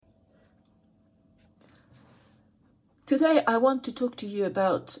Today I want to talk to you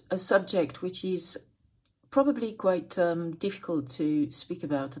about a subject which is probably quite difficult to speak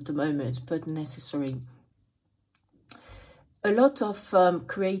about at the moment, but necessary. A lot of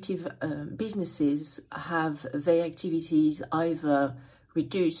creative businesses have their activities either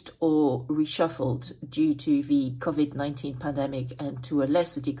reduced or reshuffled due to the COVID-19 pandemic and to a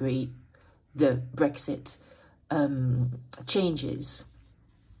lesser degree the Brexit changes.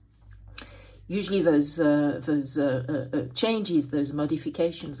 Usually those changes, those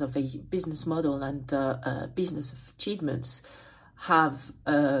modifications of the business model and business achievements have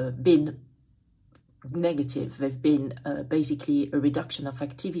been negative. They've been basically a reduction of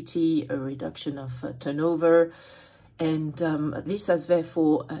activity, a reduction of turnover, and this has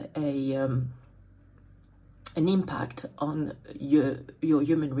therefore an impact on your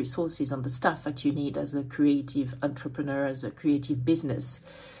human resources, on the staff that you need as a creative entrepreneur, as a creative business.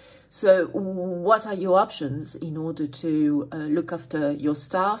 So what are your options in order to look after your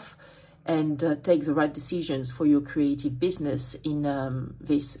staff and take the right decisions for your creative business in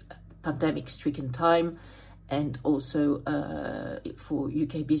this pandemic-stricken time, and also for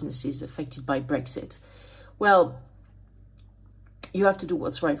UK businesses affected by Brexit? Well, you have to do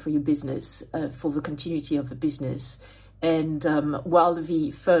what's right for your business, for the continuity of the business. And while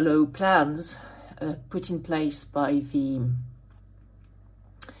the furlough plans put in place by the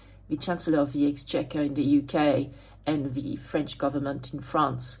Chancellor of the Exchequer in the UK and the French government in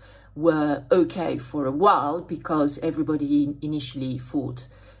France were okay for a while, because everybody initially thought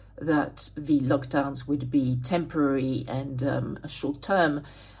that the lockdowns would be temporary and short term.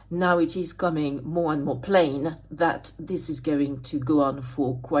 Now it is coming more and more plain that this is going to go on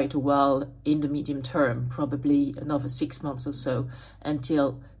for quite a while in the medium term, probably another 6 months or so,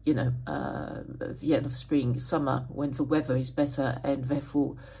 until the end of spring, summer, when the weather is better and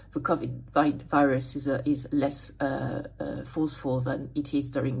therefore the COVID virus is less forceful than it is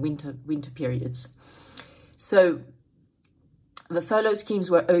during winter periods. So the furlough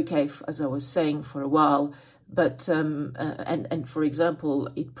schemes were okay, as I was saying, for a while, but and for example,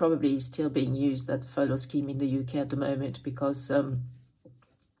 it probably is still being used, that furlough scheme in the UK at the moment, because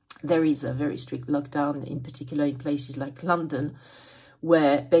there is a very strict lockdown, in particular in places like London,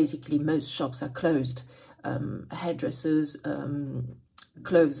 where basically most shops are closed. Hairdressers,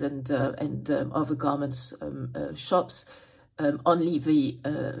 clothes and other garments shops, only the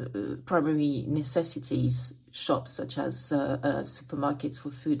primary necessities shops such as supermarkets for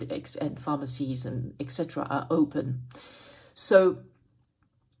food and pharmacies and etc. are open. So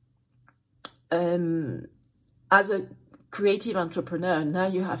as a creative entrepreneur, now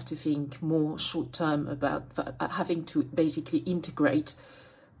you have to think more short term about having to basically integrate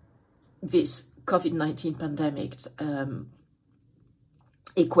this COVID-19 pandemic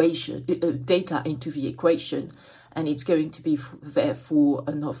data into the equation, and it's going to be there for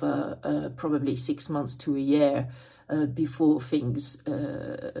another probably 6 months to a year before things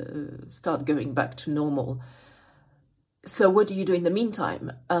start going back to normal. So what do you do in the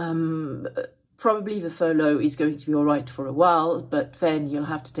meantime? Probably the furlough is going to be all right for a while, but then you'll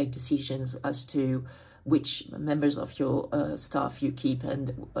have to take decisions as to which members of your staff you keep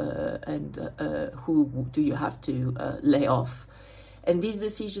and who do you have to lay off. And these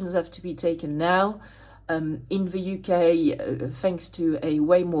decisions have to be taken now. In the UK, thanks to a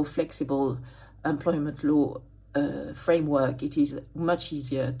way more flexible employment law framework, it is much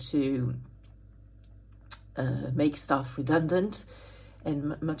easier to make staff redundant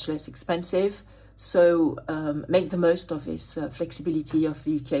and much less expensive. So make the most of this flexibility of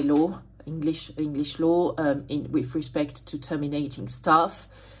the UK law, English law, with respect to terminating staff,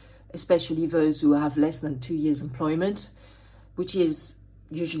 especially those who have less than 2 years employment, which is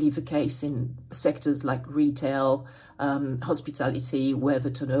usually the case in sectors like retail, hospitality, where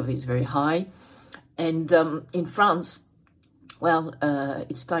the turnover is very high. And in France, well,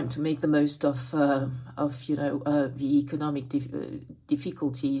 it's time to make the most of the economic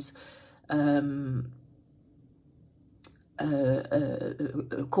difficulties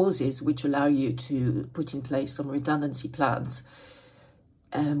causes which allow you to put in place some redundancy plans,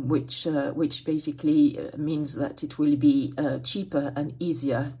 which basically means that it will be cheaper and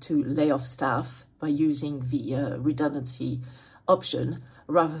easier to lay off staff by using the redundancy option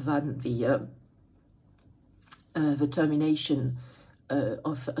rather than the termination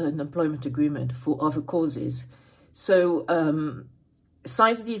of an employment agreement for other causes. So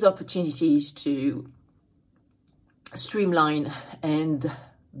seize these opportunities to streamline and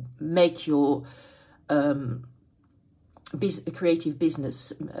make your creative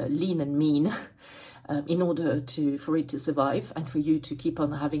business lean and mean in order for it to survive and for you to keep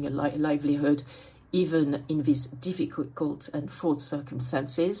on having a livelihood even in these difficult and fraught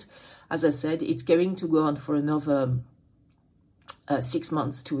circumstances. As I said, it's going to go on for another 6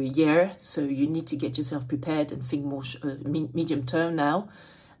 months to a year, so you need to get yourself prepared and think more medium term now.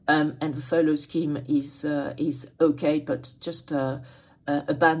 And the furlough scheme is okay, but just a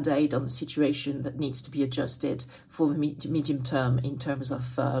band-aid on the situation that needs to be adjusted for the medium term in terms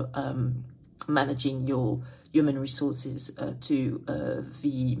of managing your human resources in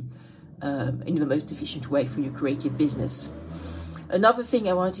the most efficient way for your creative business. Another thing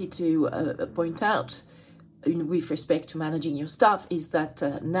I wanted to point out with respect to managing your staff is that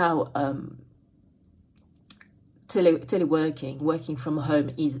now teleworking, working from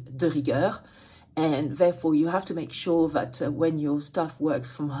home is de rigueur, and therefore you have to make sure that when your staff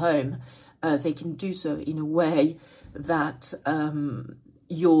works from home, they can do so in a way that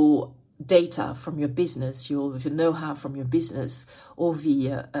your data from your business, your know-how from your business, or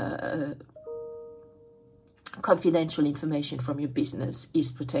the confidential information from your business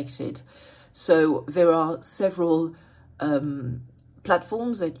is protected. So there are several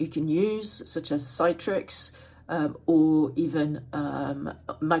platforms that you can use, such as Citrix, or even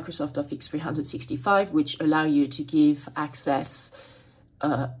Microsoft Office 365, which allow you to give access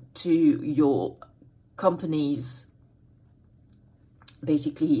to your company's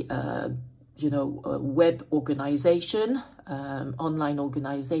basically, web organization, online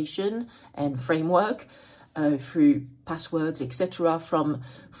organization and framework through passwords, etc., from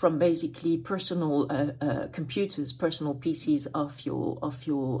basically personal computers, personal PCs of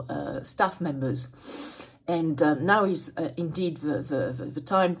your staff members. And now is indeed the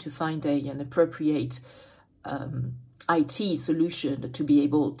time to find an appropriate IT solution to be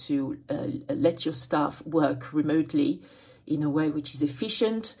able to let your staff work remotely in a way which is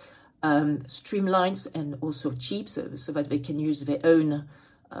efficient, streamlined, and also cheap, so that they can use their own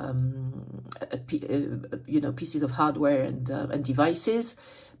pieces of hardware and devices,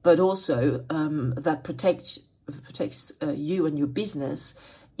 but also that protects you and your business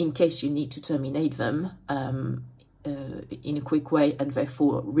in case you need to terminate them in a quick way, and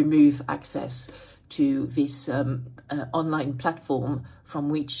therefore remove access to this online platform from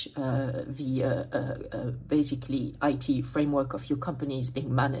which the basically IT framework of your company is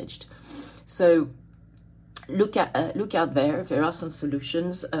being managed. So look out there. There are some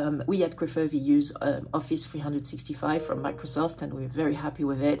solutions. We at Crefovi use Office 365 from Microsoft, and we're very happy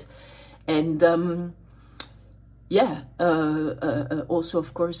with it. And also,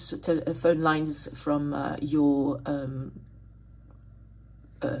 of course, phone lines from your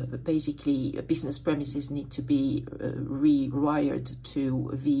basically business premises need to be rewired to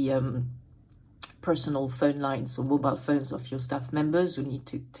the personal phone lines or mobile phones of your staff members who need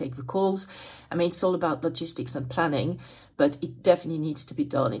to take the calls. I mean, it's all about logistics and planning, but it definitely needs to be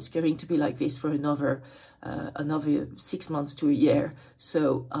done. It's going to be like this for another 6 months to a year.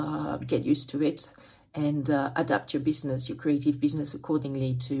 So get used to it and adapt your business, your creative business,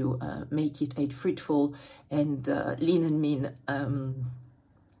 accordingly to make it a fruitful and lean and mean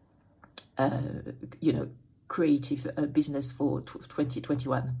creative business for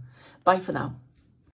 2021. Bye for now.